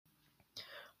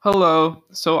Hello.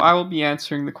 So I will be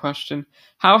answering the question,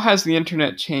 how has the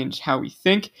internet changed how we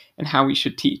think and how we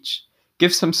should teach?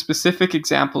 Give some specific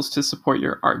examples to support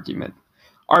your argument.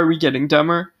 Are we getting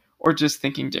dumber or just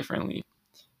thinking differently?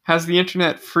 Has the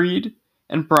internet freed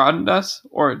and broadened us,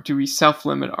 or do we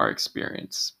self-limit our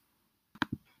experience?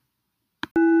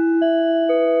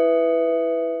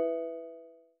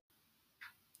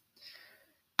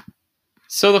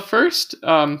 So the first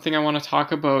thing I want to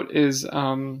talk about is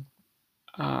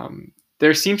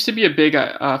there seems to be a big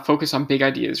focus on big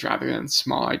ideas rather than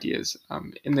small ideas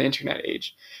in the internet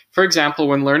age. For example,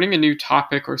 when learning a new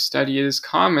topic or study, it is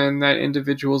common that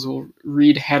individuals will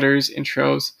read headers,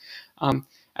 intros,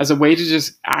 as a way to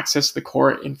just access the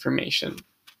core information.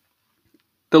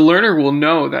 The learner will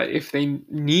know that if they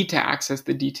need to access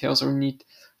the details or need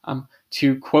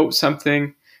to quote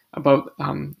something about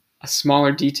a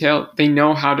smaller detail, they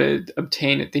know how to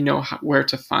obtain it. They know where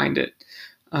to find it.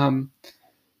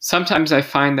 Sometimes I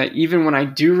find that even when I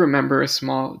do remember a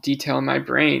small detail in my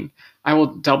brain, I will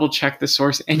double check the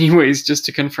source anyways just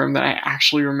to confirm that I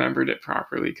actually remembered it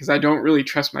properly, because I don't really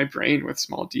trust my brain with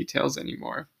small details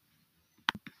anymore.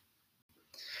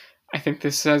 I think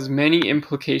this has many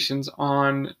implications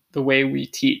on the way we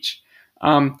teach.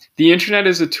 The internet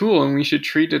is a tool and we should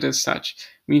treat it as such.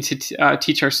 We need to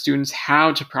teach our students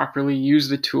how to properly use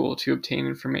the tool to obtain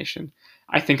information.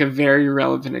 I think a very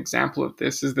relevant example of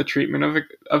this is the treatment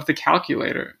of the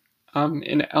calculator.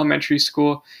 In elementary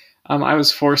school, I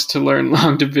was forced to learn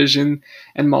long division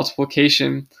and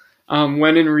multiplication,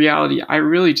 when in reality, I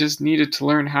really just needed to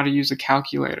learn how to use a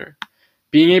calculator.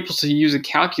 Being able to use a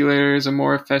calculator is a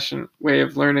more efficient way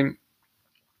of learning,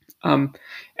 and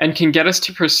can get us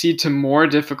to proceed to more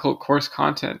difficult course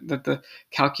content that the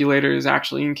calculator is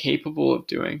actually incapable of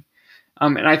doing.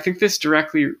 And I think this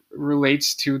directly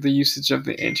relates to the usage of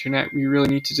the internet. We really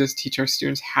need to just teach our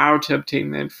students how to obtain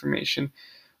the information,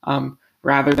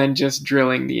 rather than just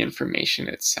drilling the information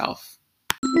itself.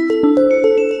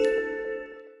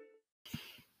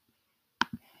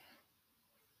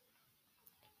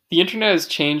 The internet has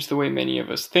changed the way many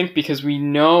of us think because we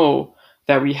know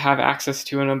that we have access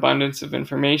to an abundance of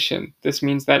information. This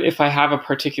means that if I have a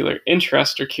particular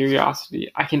interest or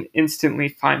curiosity, I can instantly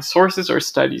find sources or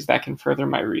studies that can further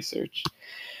my research.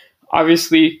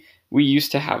 Obviously, we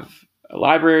used to have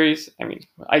libraries. I mean,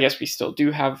 I guess we still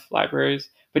do have libraries,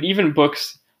 but even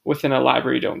books within a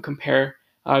library don't compare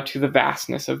to the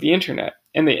vastness of the internet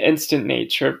and the instant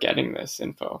nature of getting this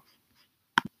info.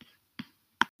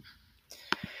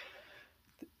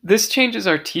 This changes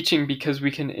our teaching because we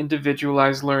can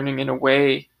individualize learning in a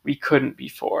way we couldn't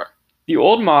before. The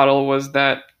old model was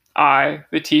that I,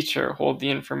 the teacher, hold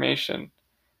the information,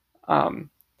 and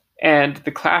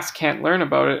the class can't learn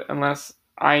about it unless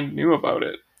I knew about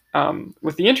it.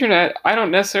 With the internet, I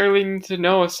don't necessarily need to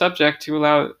know a subject to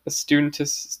allow a student to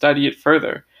study it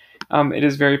further. It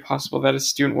is very possible that a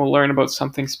student will learn about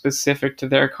something specific to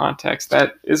their context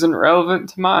that isn't relevant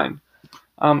to mine.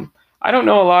 I don't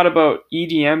know a lot about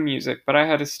EDM music, but I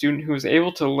had a student who was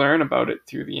able to learn about it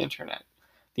through the internet.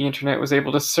 The internet was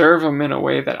able to serve him in a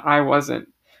way that I wasn't.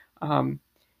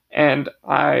 And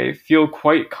I feel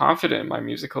quite confident in my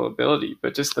musical ability,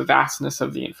 but just the vastness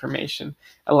of the information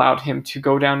allowed him to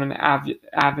go down an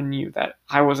avenue that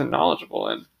I wasn't knowledgeable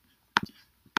in.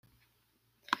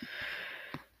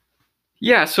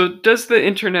 Yeah, so does the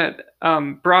internet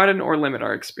broaden or limit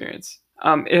our experience?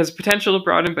 It has potential to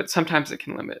broaden, but sometimes it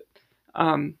can limit.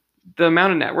 The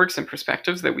amount of networks and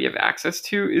perspectives that we have access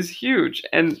to is huge,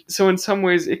 and so in some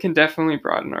ways it can definitely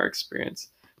broaden our experience.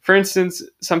 For instance,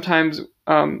 sometimes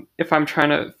if I'm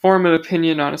trying to form an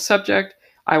opinion on a subject,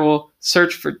 I will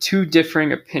search for two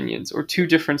differing opinions or two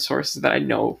different sources that I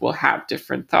know will have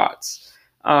different thoughts,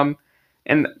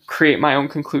 and create my own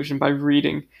conclusion by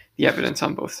reading the evidence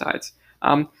on both sides.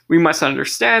 We must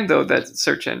understand, though, that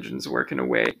search engines work in a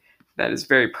way that is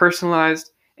very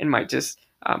personalized and might just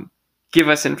give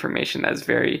us information that is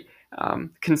very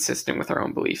consistent with our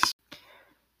own beliefs.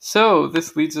 So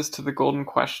this leads us to the golden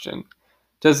question.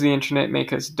 Does the internet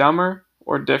make us dumber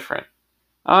or different?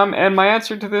 And my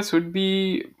answer to this would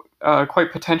be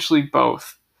quite potentially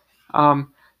both.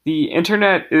 The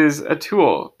internet is a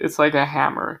tool. It's like a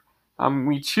hammer.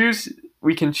 We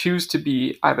can choose to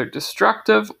be either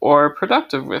destructive or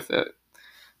productive with it.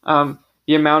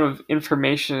 The amount of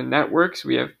information and networks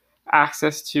we have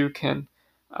access to can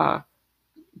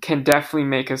definitely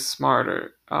make us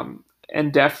smarter,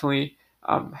 and definitely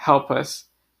help us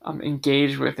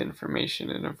engage with information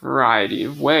in a variety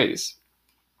of ways.